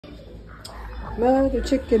Mother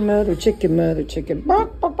chicken, mother chicken, mother chicken.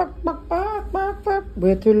 Bark, bark, bark, bark, bark, bark, bark.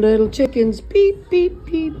 With her little chickens. Beep, beep,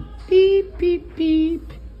 beep, beep, beep,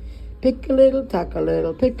 beep. Pick a little, tuck a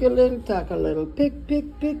little, pick a little, tuck a little, pick,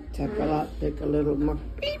 pick, pick, tuck a lot, pick a little more.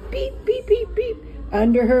 Beep, beep, beep, beep, beep.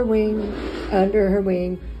 Under her wing, under her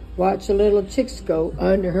wing. Watch the little chicks go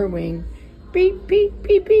under her wing. Beep, beep,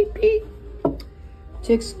 beep, beep, beep.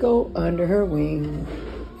 Chicks go under her wing.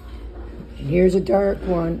 And here's a dark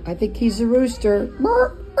one. I think he's a rooster.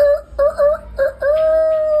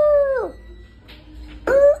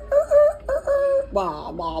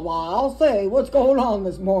 Wah, wah, wah. I'll say, what's going on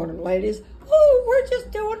this morning, ladies? Oh, we're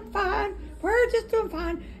just doing fine. We're just doing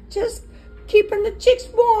fine. Just keeping the chicks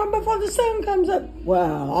warm before the sun comes up.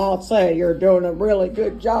 Well, I'll say you're doing a really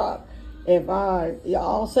good job.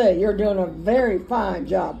 I'll say you're doing a very fine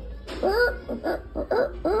job.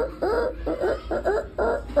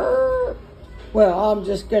 Well, I'm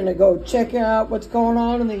just going to go check out what's going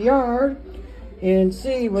on in the yard and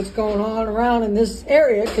see what's going on around in this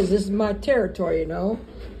area, because this is my territory, you know.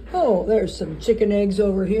 Oh, there's some chicken eggs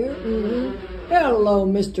over here. Hello,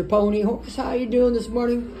 Mr. Pony Horse. How you doing this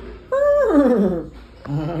morning?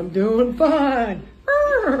 I'm doing fine.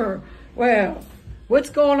 Well, what's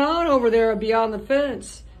going on over there beyond the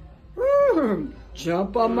fence?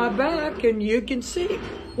 Jump on my back and you can see.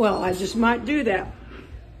 Well, I just might do that.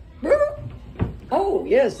 Oh,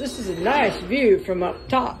 yes, this is a nice view from up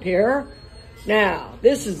top here. Now,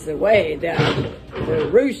 this is the way that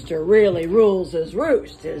the rooster really rules his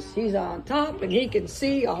roost, is he's on top and he can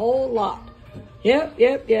see a whole lot. Yep.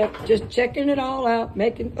 Just checking it all out,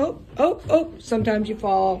 making, oh, sometimes you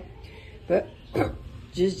fall. But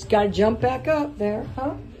just got to jump back up there,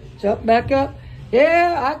 huh? Jump back up.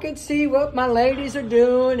 Yeah, I can see what my ladies are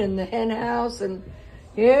doing in the hen house, and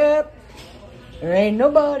yep. There ain't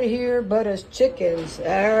nobody here but us chickens.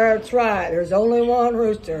 That's right. There's only one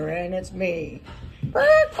rooster, and it's me. What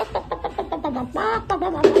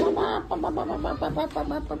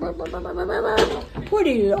are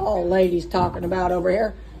you all ladies talking about over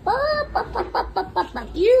here?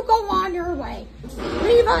 You go on your way.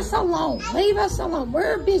 Leave us alone. Leave us alone.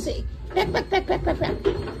 We're busy.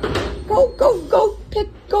 Go, pick,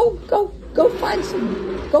 go find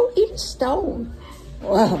some, go eat a stone.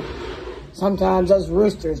 Well, sometimes us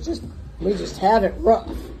roosters we just have it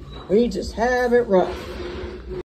rough. We just have it rough.